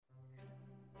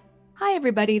Hi,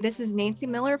 everybody. This is Nancy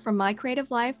Miller from My Creative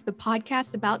Life, the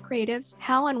podcast about creatives,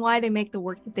 how and why they make the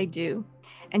work that they do.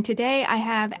 And today I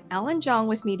have Alan Jong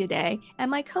with me today and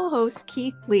my co-host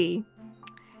Keith Lee.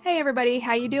 Hey, everybody.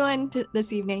 How you doing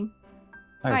this evening?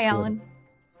 Hi, Good. Alan.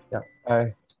 Yeah.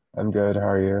 Hi, I'm good. How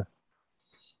are you?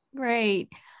 Great.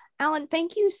 Alan,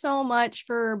 thank you so much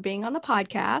for being on the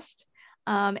podcast.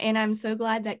 And I'm so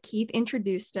glad that Keith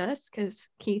introduced us because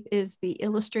Keith is the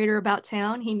illustrator about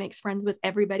town. He makes friends with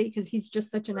everybody because he's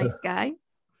just such a nice guy.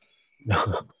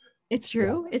 It's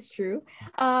true. It's true.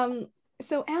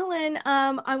 So Alan,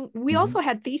 we also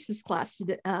had thesis class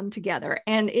together,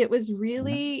 and it was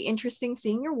really interesting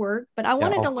seeing your work. But I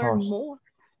wanted to Of learn course. more.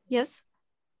 Yes,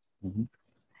 Mhm.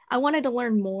 I wanted to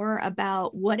learn more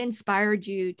about what inspired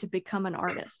you to become an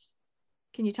artist.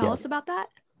 Can you tell Yeah, us about that?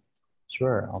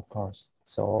 sure, of course.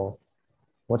 So,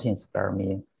 what inspired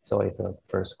me? So, it's the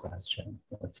first question.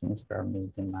 What inspired me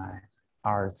in my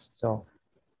arts? So,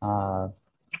 uh,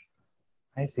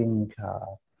 I think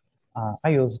I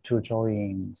used to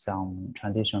join some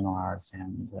traditional arts,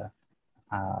 and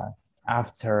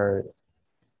after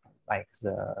like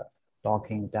the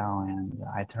docking down, and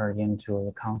I turned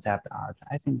into concept art.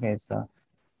 I think it's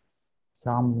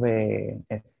some way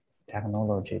it's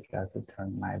technology just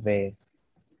turn my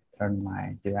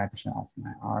direction of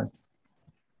my art.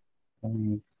 I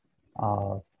mean,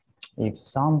 uh, if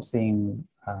something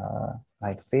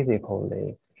like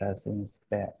physically just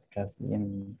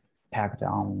impact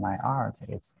on my art,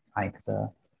 it's like the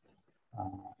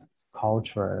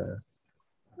culture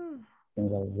Hmm. in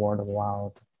the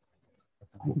world.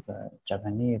 It's like the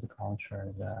Japanese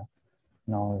culture, the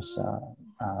North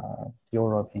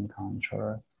European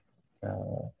culture,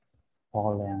 the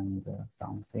Poland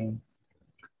something.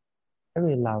 I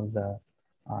really love the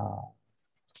uh,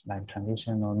 like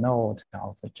traditional note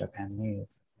of the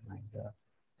Japanese, like the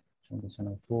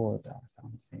traditional food or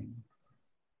something.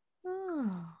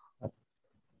 Oh, But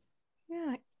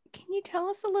yeah. Can you tell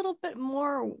us a little bit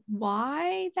more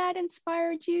why that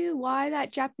inspired you? Why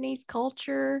that Japanese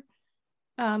culture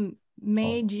oh,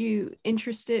 made you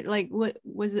interested? Like, what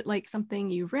was it, like something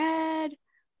you read,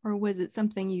 or was it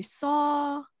something you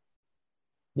saw?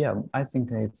 yeah, I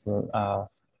think it's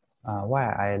why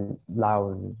I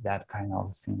love that kind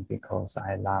of thing because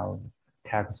I love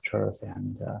textures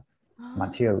and Oh,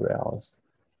 materials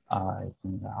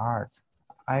in the art.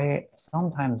 I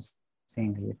sometimes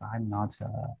think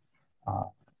uh,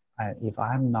 if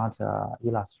I'm not an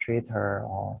illustrator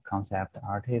or concept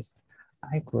artist,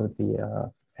 I could be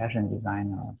a fashion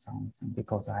designer or something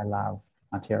because I love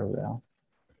material.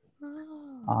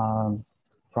 oh. Um,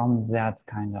 from that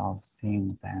kind of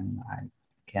things, and I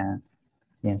can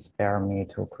inspire me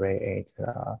to create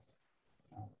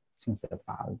things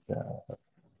about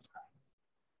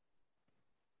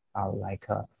like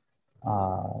a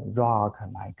rock,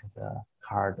 like the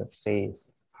hard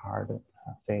face,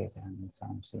 and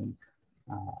something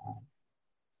uh,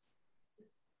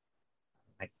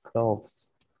 like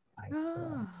clothes, like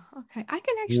Oh, okay. I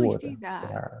can actually wood. see that.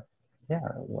 They're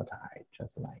they're what I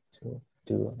just like to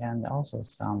do, and also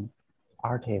some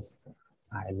artists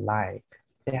I like.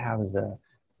 They have the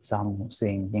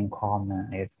something in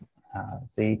common is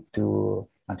they do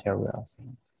material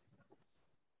things.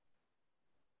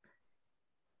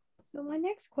 So my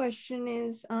next question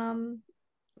is,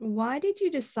 why did you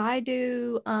decide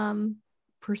to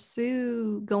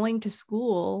pursue going to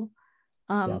school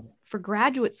Yeah, for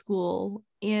graduate school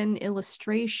in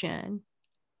illustration?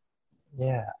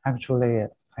 yeah. Actually,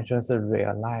 I just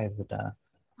realized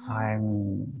Oh,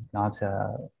 I'm not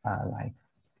like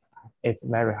it's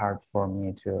very hard for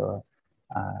me to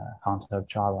hunt a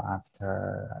job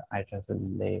after I just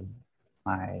leave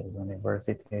my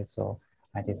university. So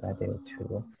I decided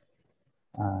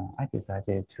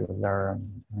to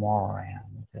learn more,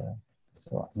 and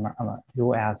so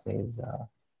US is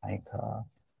like a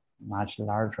much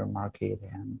larger market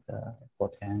and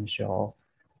potential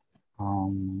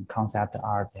concept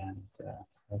art and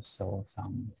also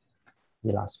some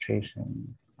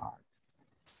illustration art.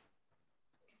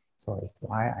 So it's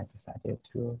why I decided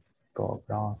to go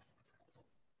abroad.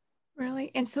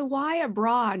 really? And so why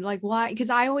abroad? Like why? Because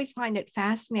I always find it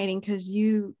fascinating because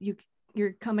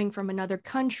you're coming from another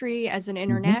country as an Mm-hmm.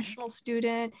 international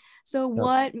student. So Yep.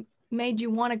 what made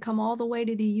you want to come all the way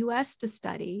to the US to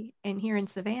study and here in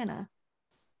Savannah?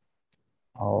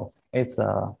 Oh, it's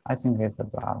I think it's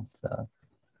about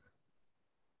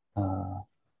uh,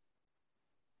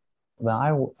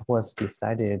 when was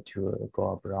decided to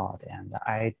go abroad, and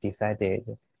I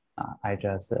decided I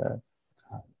just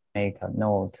make a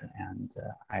note, and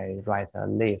I write a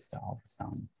list of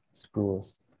some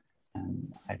schools,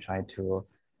 and I try to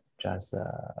just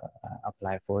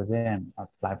apply for them,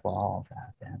 apply for all of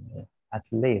us, and at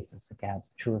least Sketch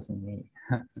choose me.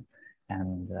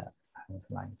 And I was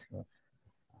like to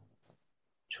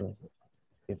choose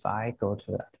if I go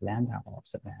to Atlanta or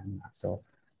Savannah. So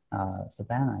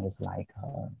Savannah is like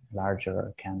a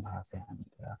larger campus and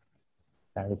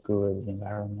very good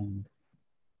environment.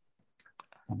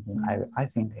 I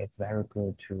think it's very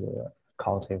good to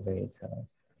cultivate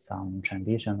some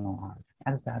traditional art.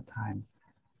 At that time,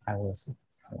 I was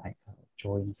like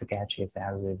drawing sketches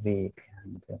every week,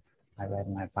 and I ride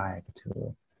my bike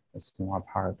to the small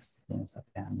parks in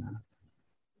Savannah.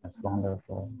 That's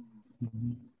wonderful.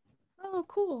 Mm-hmm. Oh,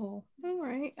 cool. All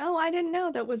right. Oh, I didn't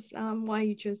know that was why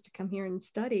you chose to come here and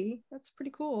study. That's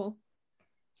pretty cool.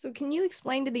 So can you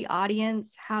explain to the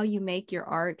audience how you make your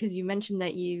art? Because you mentioned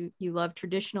that you love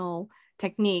traditional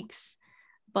techniques,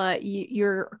 but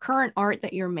your current art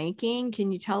that you're making,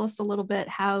 can you tell us a little bit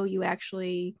how you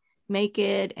actually make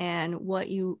it and what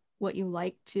you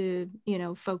like to,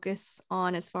 focus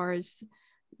on as far as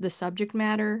the subject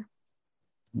matter?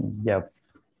 Yeah,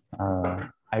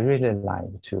 I really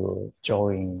like to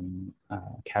drawing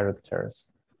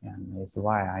characters, and it's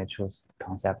why I choose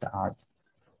concept art.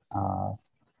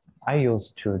 I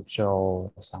used to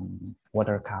draw some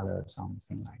watercolor,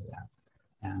 something like that,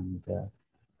 and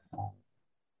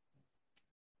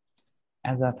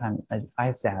at that time,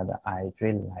 I said I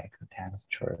really like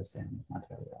textures and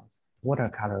materials.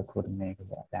 Watercolor could make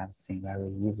that thing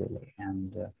very easily,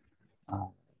 and I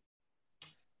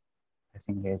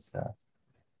think it's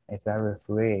very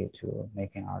free to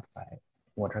making art by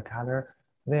watercolor.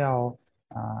 Well,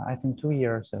 I think 2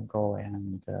 years ago,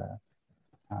 and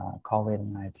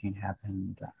COVID-19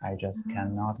 happened. I just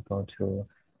cannot go to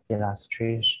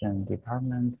illustration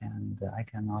department, and I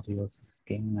cannot use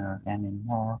Skinner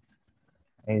anymore.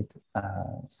 It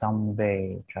some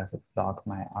way just block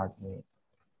my art way.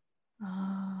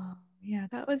 Oh, yeah,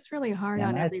 that was really hard And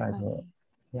on I try everybody. to,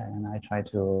 yeah, and I try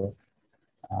to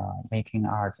making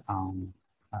art on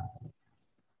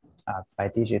by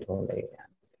digitally.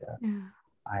 And Yeah.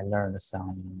 I learned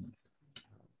some,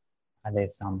 I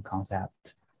did some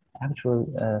concept. Actually,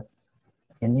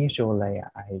 initially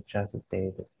I just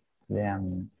did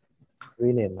them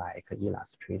really like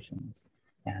illustrations,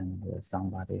 and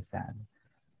somebody said,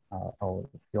 "Oh,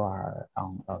 you are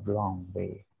on a wrong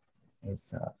way.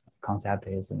 Its concept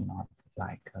is not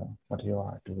like what you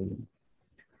are doing."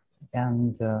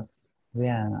 And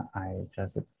then I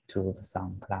just took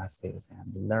some classes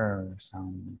and learned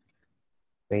some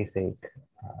basic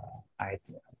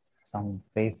idea, some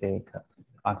basic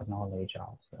knowledge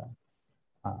of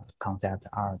concept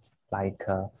art,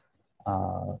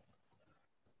 uh,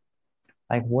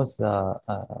 like what's the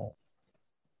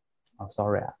oh,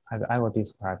 sorry, I will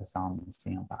describe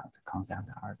something about concept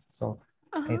art. So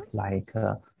Uh-huh. it's like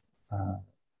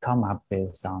come up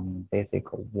with some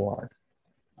basic word.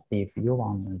 If you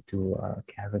want to do a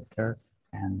character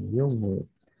and you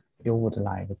would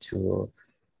like to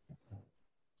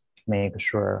make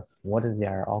sure what is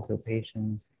their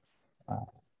occupations, uh,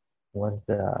 what's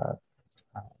the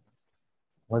uh,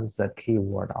 what's the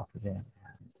keyword of them,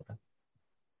 and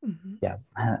yeah,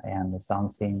 and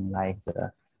something like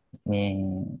the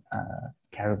main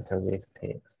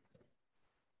characteristics.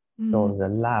 So the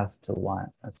last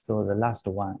one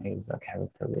is a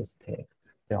characteristic.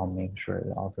 They'll make sure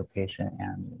the occupation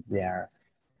and their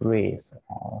race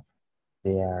or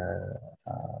their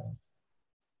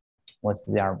what's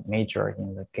their major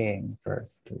in the game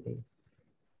firstly.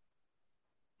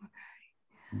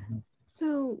 Okay.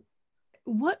 So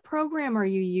what program are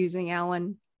you using,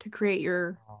 Alan, to create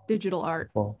your digital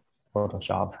art? For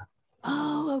Photoshop.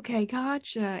 Oh, okay,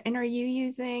 gotcha. And are you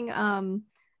using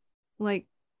like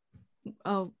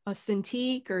a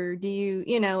Cintiq, or do you,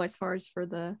 as far as for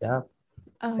the Yeah,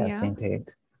 oh yeah, yeah. Cintiq.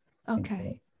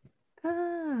 Okay.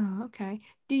 Oh, okay.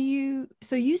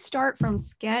 So you start from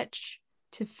sketch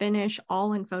to finish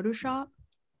all in Photoshop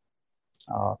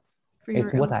for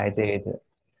It's your what I illustration? did.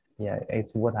 Yeah,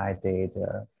 it's what I did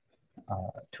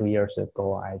 2 years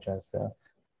ago. I just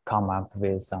come up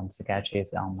with some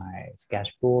sketches on my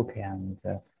sketchbook and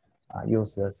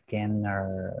use the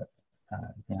scanner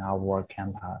in our work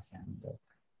campus, and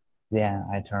then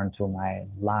I turn to my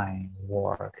line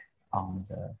work on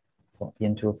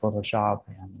into Photoshop,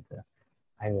 and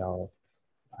I will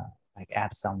like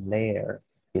add some layer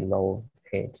below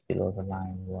below the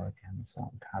line work, and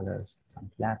some colors, some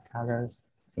flat colors,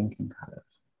 sinking colors.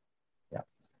 Yeah.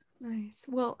 Nice.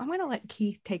 Well, I'm going to let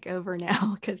Keith take over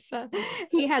now because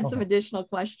he had some Okay. additional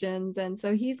questions, and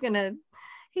so he's gonna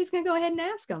go ahead and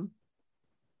ask them.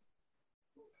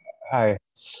 Hi.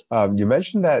 You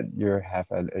mentioned that you have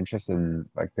an interest in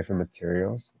like different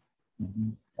materials.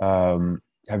 Mhm.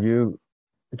 Have you,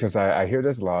 because I hear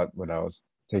this a lot when I was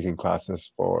taking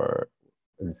classes for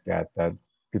in SCAD that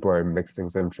people are mixing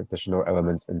some traditional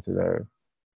elements into their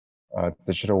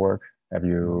digital work. Have Mhm.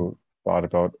 you thought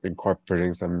about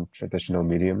incorporating some traditional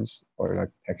mediums or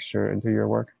like texture into your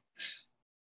work?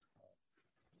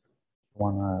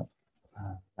 Wanna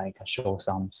like show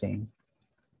something?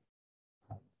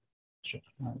 Sh-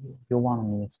 you want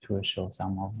me to show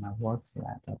some of my works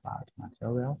that about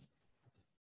materials?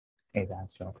 Is that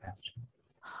your question?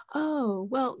 Oh,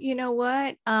 well, you know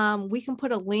what? We can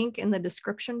put a link in the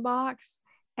description box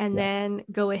and Yeah. then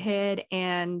go ahead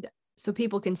and so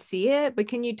people can see it. But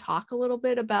can you talk a little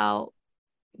bit about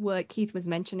what Keith was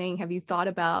mentioning? Have you thought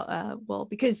about, well,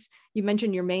 because you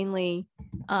mentioned you're mainly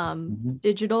Mm-hmm.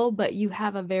 digital, but you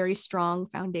have a very strong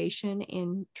foundation in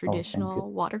Oh, thank you.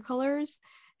 traditional watercolors.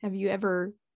 Have you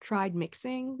ever tried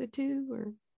mixing the two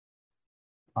or?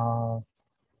 Uh,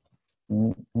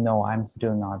 no, I'm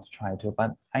still not trying to,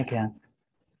 but I can.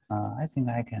 I think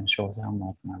I can show some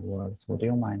of my works. Would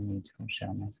you mind me to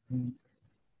share my screen?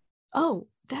 Oh,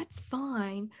 that's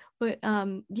fine. But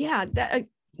yeah, that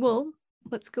well,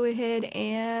 let's go ahead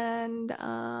and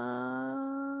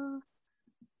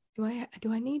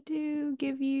do I need to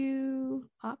give you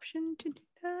option to do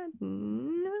that?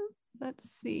 No.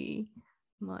 Let's see.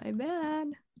 My bad.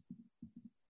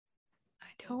 I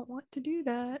don't want to do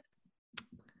that.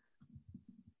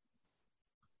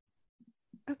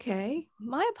 Okay.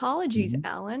 My apologies, Mm-hmm.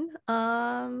 Alan.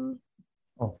 Oh,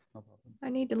 no problem. I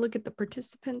need to look at the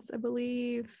participants, I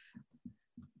believe.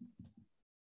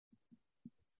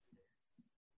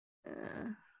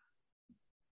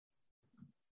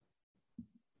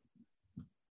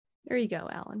 There you go,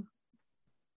 Alan.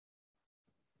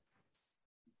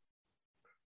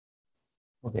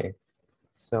 Okay,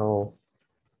 so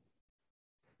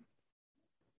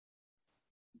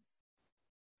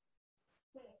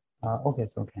okay,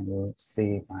 so can you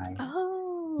see my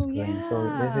Oh, screen? So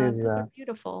this yeah. is Those are the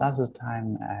beautiful. last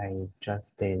time I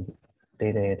just did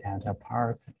it at a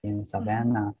park in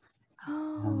Savannah,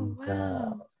 Oh, and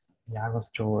wow. Yago's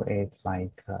Joe is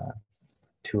like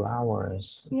 2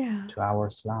 hours, Yeah. 2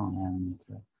 hours long,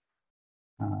 and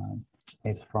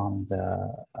it's from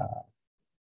the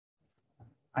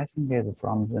I think it's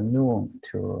from the noon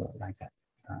to like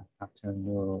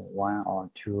afternoon 1 or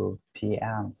 2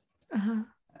 p.m. Uh-huh.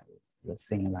 The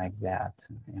thing like that,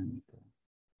 and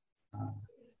uh,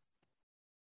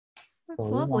 That's so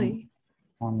you lovely.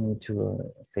 want me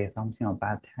to say something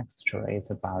about texture? It's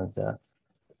about the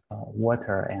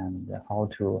water and how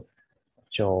to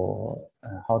show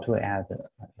how to add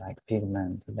like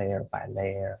pigment layer by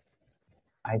layer.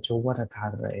 I draw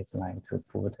watercolor is like to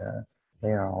put a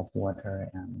layer of water,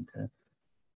 and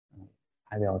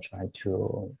I will try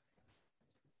to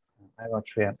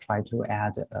try to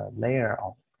add a layer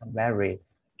of very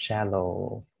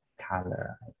shallow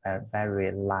color, a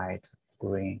very light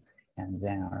green, and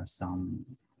then something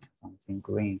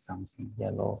green, something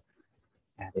yellow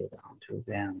added onto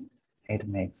them. It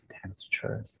makes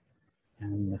textures.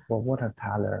 And for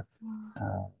watercolor,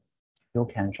 uh, you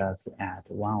can just add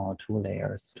 1 or 2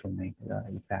 layers to make the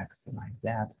effects like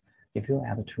that. If you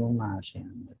add too much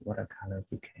and watercolor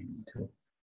became too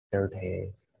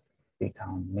dirty,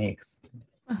 become mixed,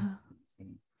 Uh-huh.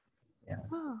 something, yeah,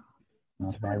 Oh,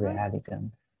 not that's really very nice.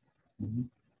 elegant. Mhm.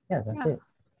 Yeah, that's Yeah. it.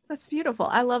 That's beautiful.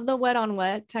 I love the wet on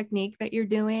wet technique that you're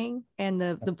doing and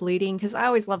the bleeding because I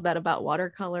always love that about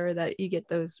watercolor that you get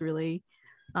those really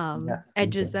Yeah, thank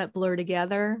edges you. that blur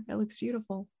together. It looks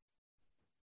beautiful.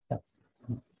 Yeah,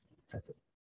 that's it.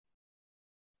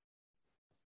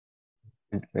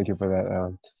 Thank you for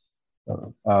that.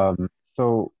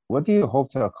 So what do you hope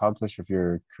to accomplish with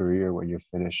your career when you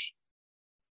finish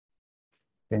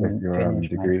your Finish my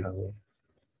degree? career.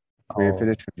 When you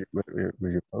finish Oh, with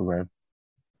your program?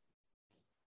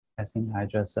 I think I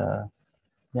just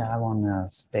yeah, I wanna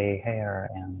stay here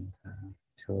and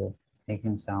to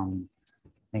making some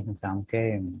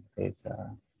game with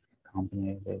a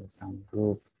company with some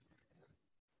group,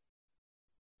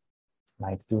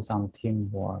 like do some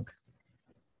teamwork.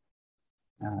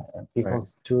 Right.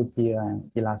 Because to be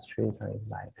an illustrator is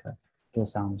like do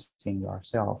something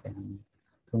yourself, and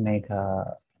to make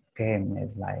a game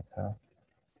is like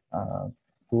a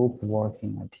group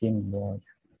working, a teamwork.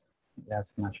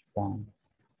 That's much fun,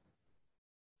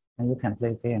 and you can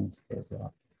play games with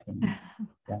your team.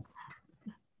 Yeah.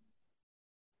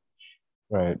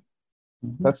 Right.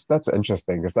 Mhm. That's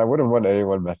interesting because I wouldn't want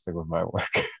anyone messing with my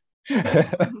work.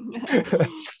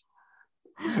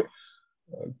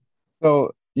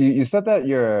 So you said that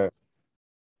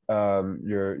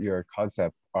your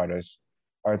concept artists,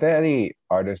 are there any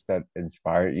artists that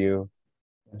inspired you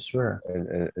Sure.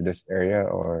 in this area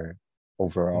or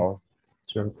overall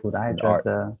Sure. Could I in just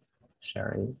art?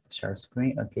 share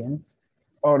screen again?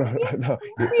 Oh no, Yeah, no.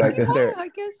 if Like, you is there? want, I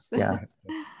guess. Yeah.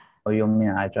 Or you mean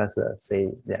I just say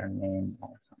their name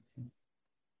or something?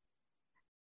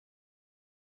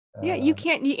 Yeah, you Uh,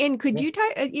 can't. And could yeah. you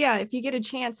type? Yeah, if you get a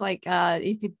chance, like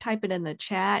you could type it in the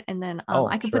chat, and then I Oh,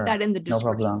 can put sure. that in the No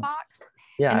description problem. box,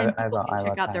 Yeah, and then I people will. can I will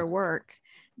check out their type. work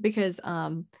because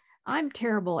I'm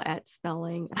terrible at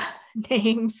spelling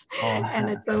names, Oh, and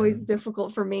it's always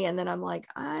difficult for me. And then I'm like,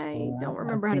 I so don't I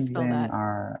remember how to think spell them that.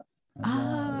 are the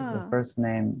Ah, first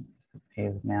name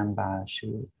is Namba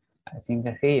Shu. I think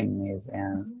him is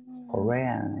an oh,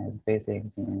 Korean is based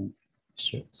in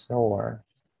Seoul.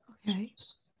 okay.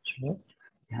 Sure.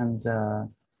 And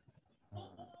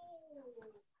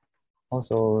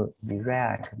also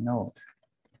React Note.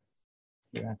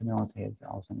 React Note is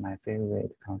also my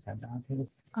favorite concept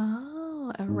artist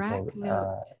Oh, in,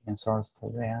 arachnoid. in South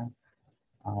Korea.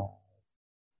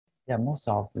 Yeah, most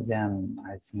of them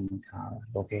I think are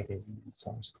located in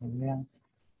South Korea,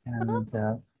 Oh,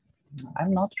 and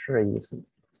I'm not sure if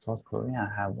South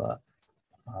Korea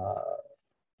uh,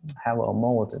 have a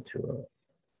mode to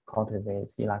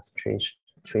cultivate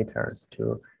illustrators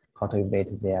to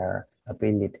cultivate their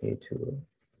ability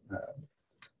uh,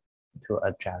 to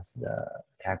adjust the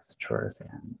textures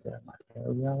and the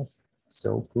materials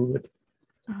so good.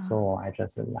 So I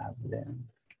just love them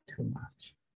too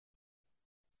much.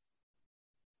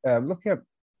 I'm looking at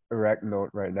Erect Note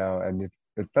right now, and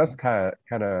it does kind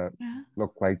of yeah.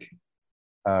 look like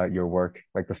your work,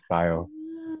 like the style.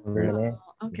 Really?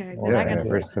 Okay, Oh, then I Yeah, gotta yeah,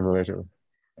 very look. similar to.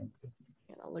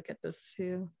 Gonna look at this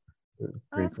too. Oh,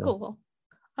 Very that's cool.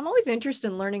 I'm always interested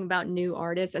in learning about new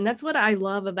artists, and that's what I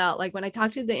love about like when I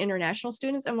talk to the international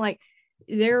students. I'm like,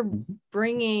 they're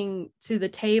bringing to the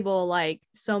table like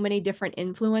so many different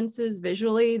influences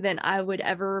visually than I would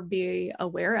ever be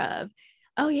aware of.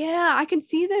 Oh yeah, I can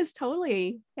see this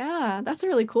totally. Yeah, that's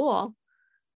really cool.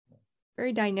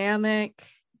 Very dynamic.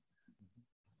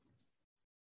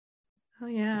 Oh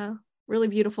yeah, really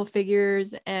beautiful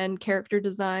figures and character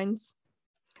designs.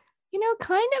 You know,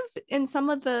 kind of in some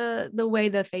of the way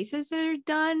the faces are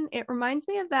done, it reminds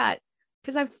me of that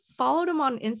because I've followed him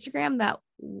on Instagram. That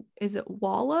is it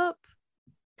Wallop,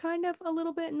 kind of a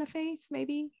little bit in the face,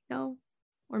 maybe no,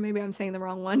 or maybe I'm saying the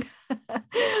wrong one.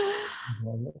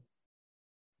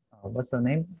 What's the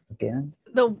name again?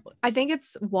 I think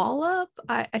it's Wallop.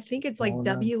 I think it's like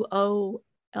Wallop.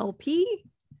 WOLP.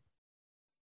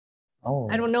 I Oh,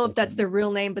 don't know if that's okay. their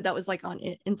real name, but that was like on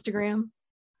Instagram.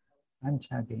 I'm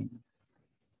checking.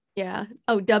 Yeah.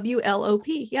 Oh,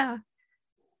 WLOP. Yeah.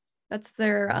 That's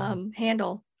their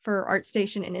handle for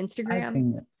ArtStation and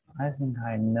Instagram. I think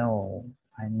I know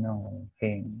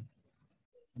him.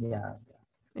 Yeah.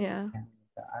 Yeah. And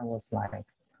I was like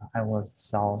I was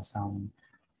saw some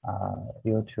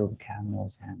YouTube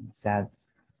channels and said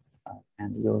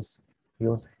and use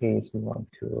his work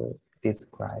to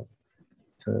describe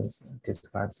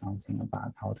something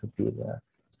about how to be the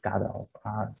god of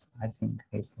art. I think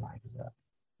he's like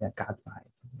the god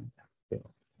vibe.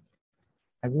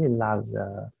 I really love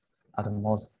the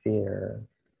atmosphere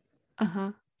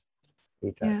Uh-huh.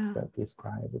 he Yeah. just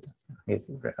described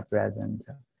his present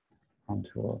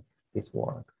onto his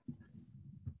work.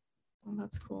 Well,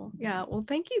 that's cool. Yeah. Well,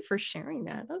 thank you for sharing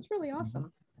that. That was really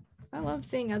awesome. I love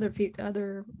seeing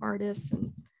other artists,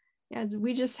 and yeah,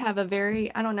 we just have a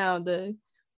very, I don't know, the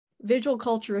visual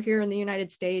culture here in the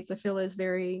United States, I feel is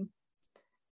very,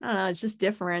 I don't know, it's just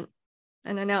different.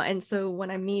 And I know, and so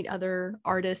when I meet other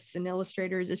artists and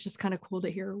illustrators, it's just kind of cool to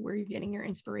hear where you're getting your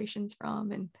inspirations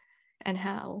from and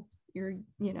how you're,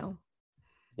 you know,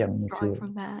 Yeah, me drawing too.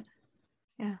 from that.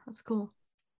 Yeah, that's cool.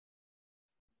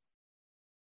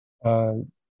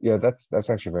 Yeah, that's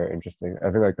actually very interesting. I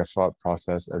think like the thought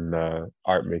process and the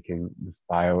art making the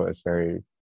style is very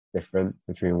different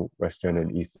between Western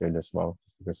and Eastern as well,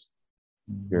 just because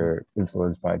you're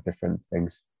influenced by different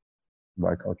things in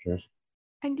my cultures.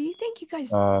 And do you think you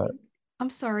guys, Uh, I'm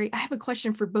sorry, I have a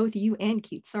question for both you and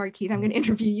Keith. Sorry, Keith, I'm going to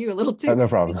interview you a little too. no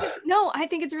problem. No, I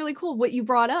think it's really cool what you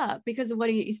brought up because of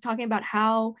what he's talking about,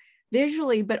 how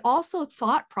visually, but also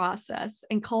thought process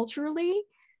and culturally.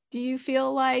 Do you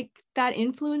feel like that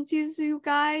influences you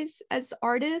guys as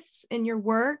artists in your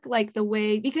work? Like the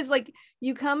way, because like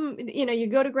you come, you know, you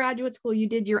go to graduate school, you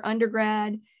did your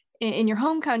undergrad in your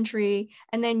home country,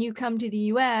 and then you come to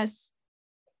the US.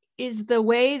 Is the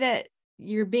way that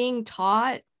you're being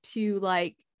taught to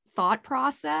like thought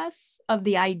process of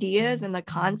the ideas and the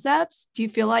concepts, do you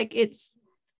feel like it's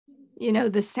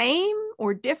the same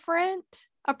or different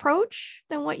approach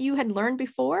than what you had learned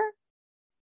before?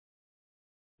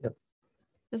 Yep.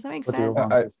 Does that make What do you sense?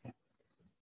 want to say?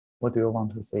 What do you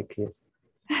want to say, Keith?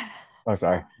 Oh,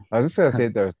 sorry. I was just gonna say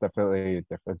there's definitely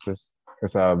differences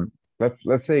because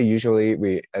let's say usually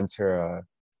we enter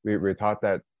we're taught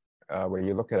that when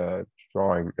you look at a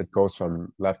drawing, it goes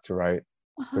from left to right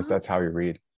because Uh-huh. that's how you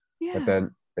read. But Yeah.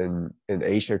 then in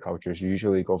Asian cultures, you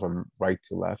usually go from right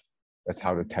to left. That's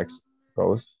how the text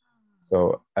goes.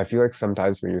 So I feel like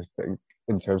sometimes when you think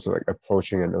in terms of like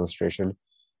approaching an illustration,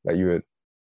 that you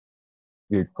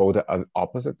go the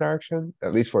opposite direction.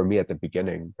 At least for me at the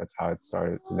beginning, that's how it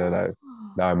started. And then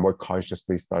now I'm more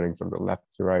consciously starting from the left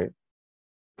to right.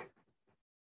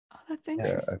 Oh, that's Yeah.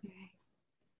 interesting.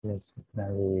 Yes,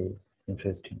 very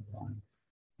interesting one.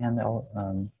 And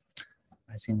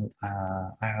I think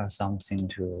I have something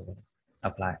to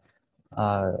apply.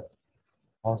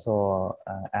 Also,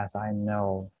 as I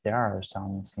know, there are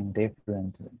something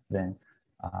different than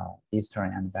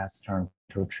Eastern and Western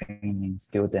to training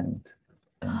students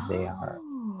when they are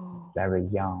Oh. very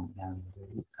young.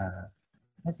 And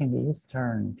I think the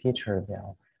Eastern teacher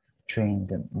will train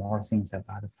more things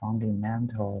about the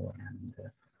fundamental and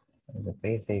the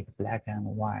basic black and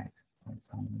white and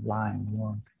some line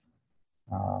work.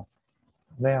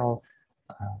 Well,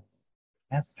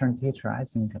 Western teacher, I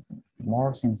think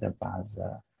more things about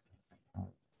the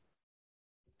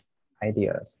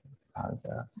ideas, about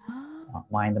the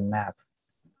mind map,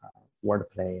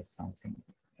 wordplay, something.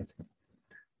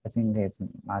 I think it's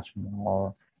much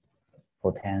more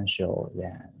potential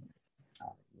than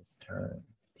Eastern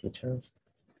teachers.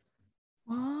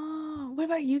 Oh, what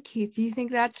about you, Keith? Do you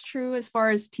think that's true as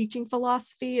far as teaching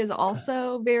philosophy is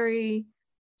also very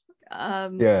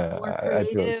Yeah, more I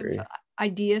do creative, agree.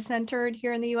 idea centered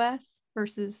here in the US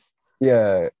versus?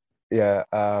 Yeah, yeah.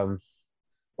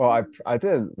 Well, I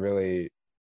didn't really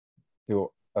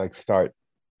do like start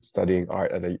studying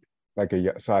art at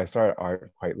so I started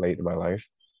art quite late in my life,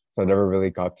 so I never really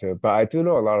got to. But I do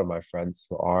know a lot of my friends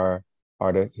who are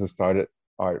artists who started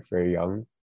art very young,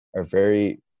 are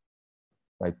very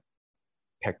like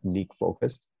technique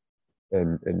focused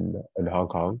in Hong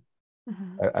Kong.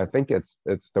 Uh-huh. I think it's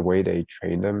the way they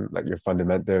train them, like your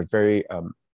fundament. They're very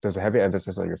there's a heavy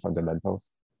emphasis on your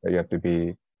fundamentals. That you have to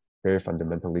be very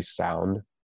fundamentally sound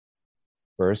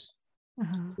first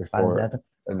Uh-huh. But before, that,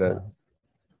 and then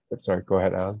sorry, go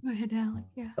ahead, Alan. Go ahead, Alan.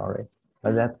 Yeah. sorry,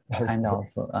 but that kind of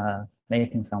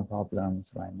making some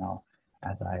problems right now,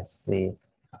 as I see,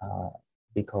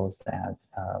 because that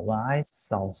when I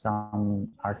saw some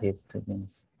artists in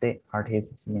state,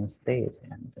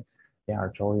 and they are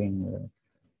drawing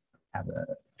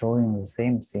the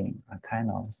same thing, a kind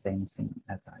of same thing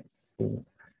as I see,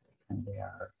 and they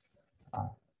are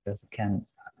just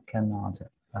cannot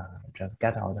just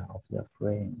get out of the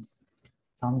frame.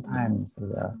 Sometimes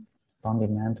the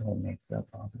fundamental makes a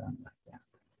problem like that.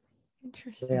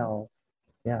 Interesting. Well,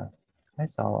 yeah, I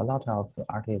saw a lot of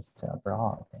artists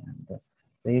abroad, and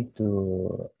they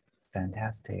do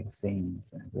fantastic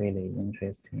things and really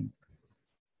interesting.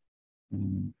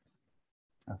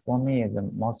 For me, the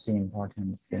most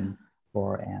important thing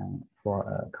for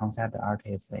a concept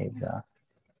artist is a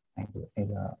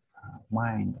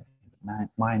mind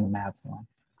map,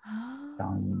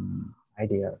 some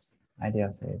ideas.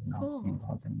 Ideas is most Cool.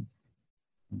 important.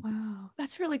 Wow,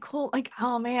 that's really cool. Like,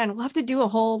 oh man, we'll have to do a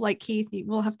whole, like, Keith,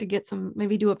 we'll have to get some,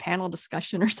 maybe do a panel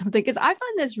discussion or something, because I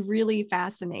find this really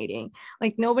fascinating.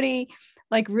 Like, nobody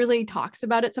like really talks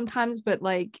about it sometimes, but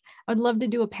like, I'd love to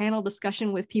do a panel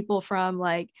discussion with people from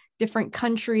like different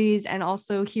countries and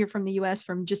also here from the US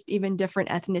from just even different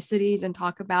ethnicities and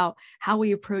talk about how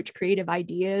we approach creative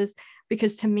ideas.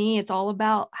 Because to me, it's all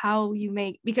about how you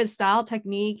make, because style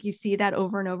technique, you see that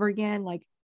over and over again. Like,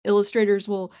 illustrators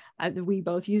will we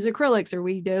both use acrylics or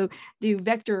we do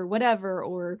vector or whatever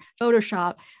or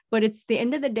Photoshop, but it's the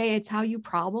end of the day, it's how you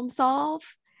problem solve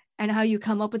and how you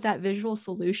come up with that visual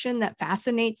solution that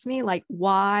fascinates me. Like,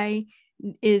 why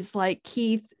is like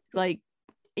Keith, like,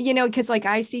 because like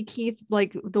I see Keith,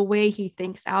 like the way he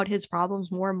thinks out his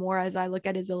problems more and more as I look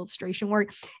at his illustration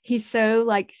work, he's so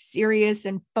like serious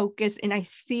and focused, and I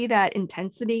see that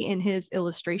intensity in his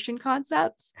illustration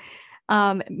concepts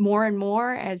more and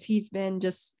more as he's been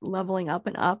just leveling up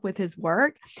and up with his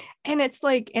work. And it's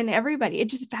like, and everybody, it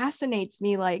just fascinates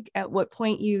me, like at what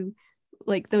point you,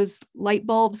 like those light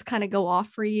bulbs kind of go off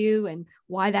for you and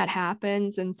why that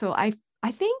happens. And so I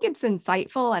think it's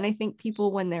insightful. And I think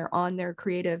people, when they're on their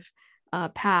creative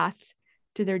path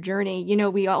to their journey,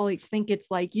 we always think it's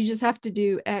like, you just have to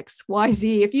do X, Y,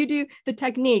 Z. If you do the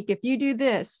technique, if you do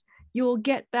this, you'll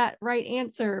get that right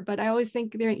answer. But I always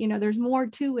think there, there's more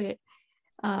to it.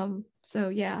 So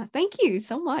yeah, thank you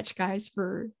so much, guys,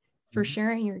 for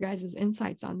sharing your guys'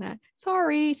 insights on that.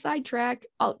 Sorry, sidetrack.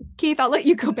 Keith, I'll let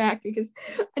you go back because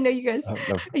I know you guys,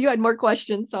 you had more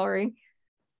questions. Sorry.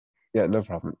 Yeah, no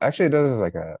problem. Actually, this is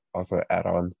like also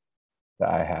add-on that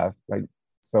I have. Like,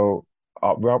 so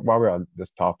while we're on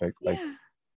this topic, like, Yeah.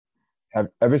 have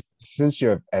ever since you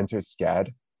have entered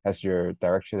SCAD, has your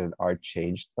direction in art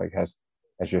changed? Like, has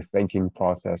your thinking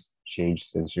process changed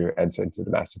since you entered into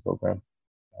the master program?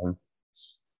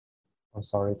 Oh,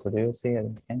 sorry, could you say it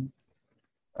again?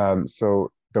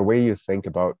 So the way you think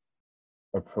about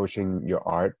approaching your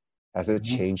art, has it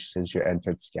Mhm. changed since you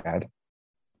entered SCAD?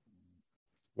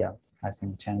 Yeah, I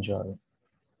think change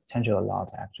a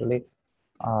lot actually.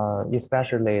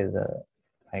 Especially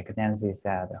like Nancy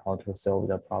said, how to solve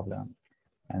the problem,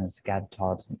 and SCAD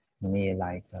taught me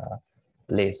like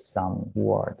list some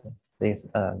word. List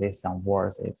some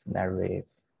words is very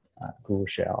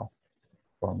crucial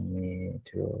for me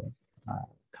to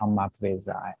come up with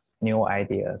new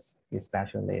ideas,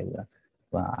 especially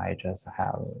when I just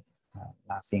have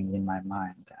nothing in my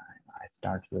mind. I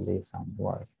start to list some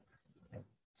words.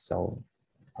 So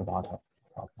a lot of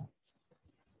problems.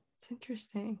 It's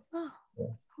interesting. Oh,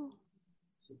 Yeah. cool.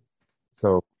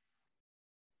 So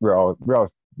we're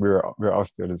all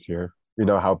students here. We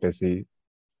know how busy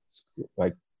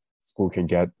like school can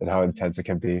get and how intense it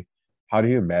can be. How do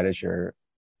you manage your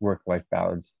work-life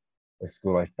balance or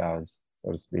school-life balance,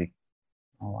 so to speak?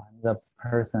 Oh, I'm the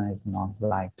person is not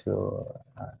like to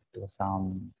do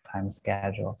some time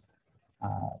schedule.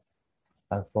 Uh,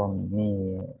 but for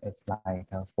me, it's like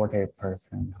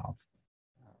 40%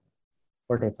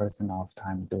 of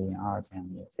time doing art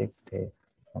and 60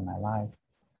 for my life.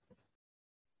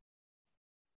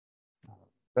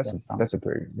 That's That's a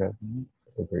pretty yeah, Mhm.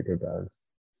 that's a pretty good balance.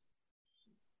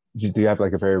 Do you have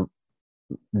like a very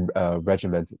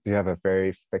regimented? Do you have a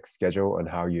very fixed schedule on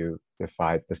how you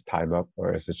divide this time up,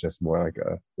 or is it just more like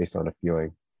based on a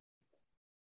feeling?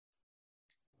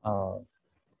 Uh,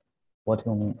 what do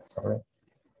you mean? Sorry.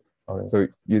 So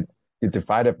you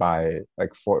divide it by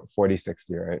like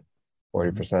 40/60, right?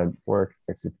 40% work,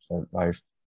 60% life.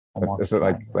 But is Almost it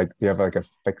like like do you have like a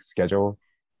fixed schedule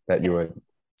that you Yeah. would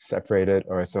separate it,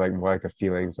 or is it like more like a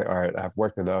feeling? It's like, all right, I've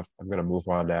worked enough. I'm gonna move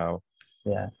on now.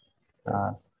 yeah.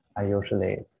 I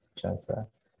usually just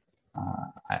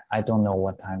I don't know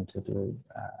what time to do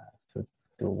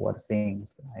what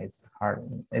things. It's hard.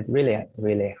 It's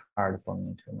really hard for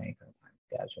me to make a time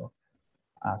schedule.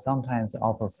 Sometimes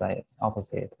opposite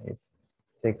is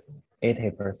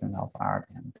 80% of art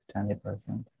and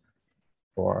 20%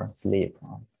 for sleep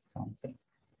or something.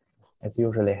 It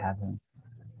usually happens.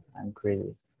 I'm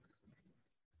crazy.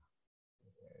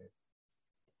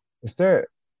 Is there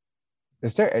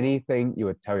anything you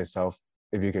would tell yourself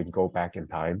if you could go back in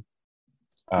time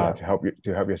Yeah, to help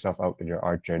yourself out in your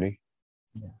art journey?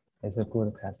 yeah. It's a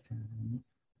good question.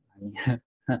 I mean,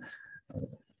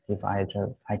 if I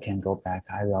can go back,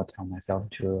 I will tell myself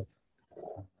to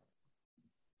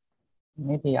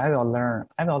maybe I will learn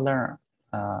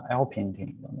oil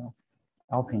painting.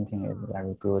 Oil painting is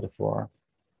very good for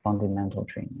fundamental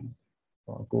training,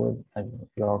 for good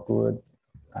your good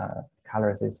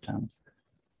color systems.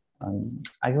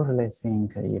 I usually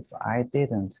think if I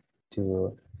didn't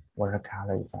do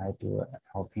watercolor, if I do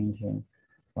oil painting,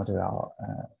 what will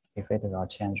if it will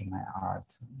change my art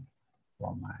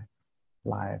for my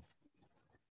life?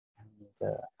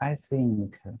 And I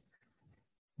think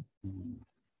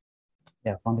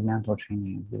yeah, fundamental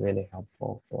training is really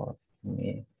helpful for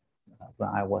me when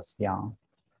I was young.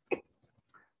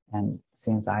 And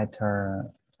since I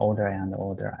turn older and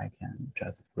older, I can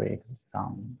just break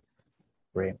some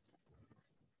break.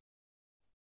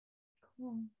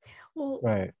 Cool. Well,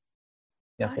 Right.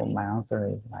 Yeah, so my answer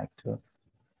is like to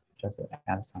just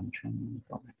add some training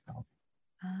for myself.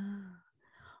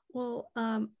 well,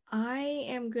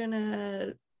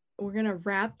 we're gonna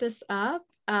wrap this up.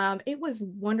 It was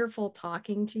wonderful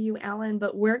talking to you, Alan,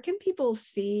 but where can people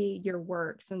see your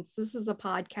work since this is a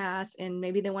podcast and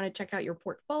maybe they want to check out your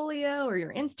portfolio or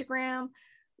your Instagram?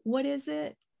 What is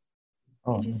it?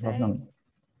 Oh, Did you no say? problem.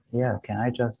 Yeah, can I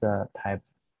just type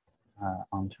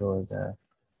onto the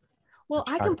Well,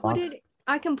 chat box?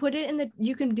 I can put it in the,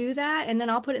 you can do that and then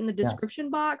I'll put it in the Yeah, description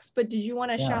box. But did you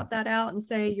want to yeah, shout that out and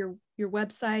say your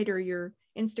website or your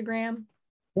Instagram?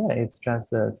 yeah. It's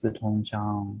just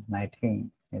Zitongchang19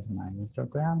 is my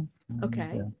Instagram. And,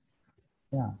 Okay.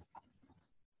 yeah.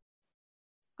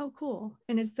 Oh, cool.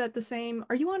 And is that the same?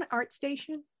 Are you on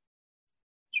ArtStation?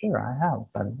 Sure, I have,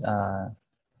 but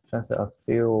just a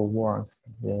few works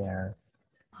there.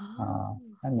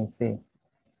 Let me see.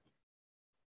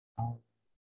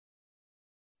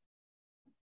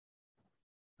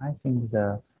 I think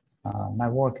my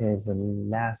work is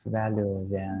less value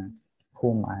than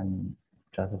whom I'm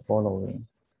just following.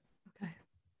 Okay.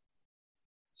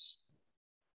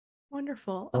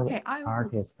 Wonderful. All Okay,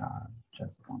 artists are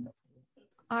just wonderful.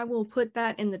 I will put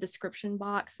that in the description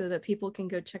box so that people can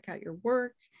go check out your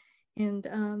work.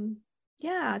 And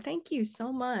yeah, thank you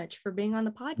so much for being on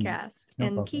the podcast. No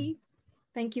and problem. Keith,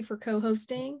 thank you for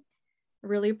co-hosting. I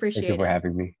really Thank appreciate you for it.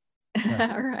 having me.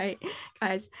 All right,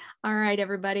 guys. All right,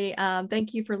 everybody.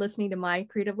 Thank you for listening to My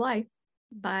Creative Life.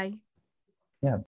 Bye. Yeah.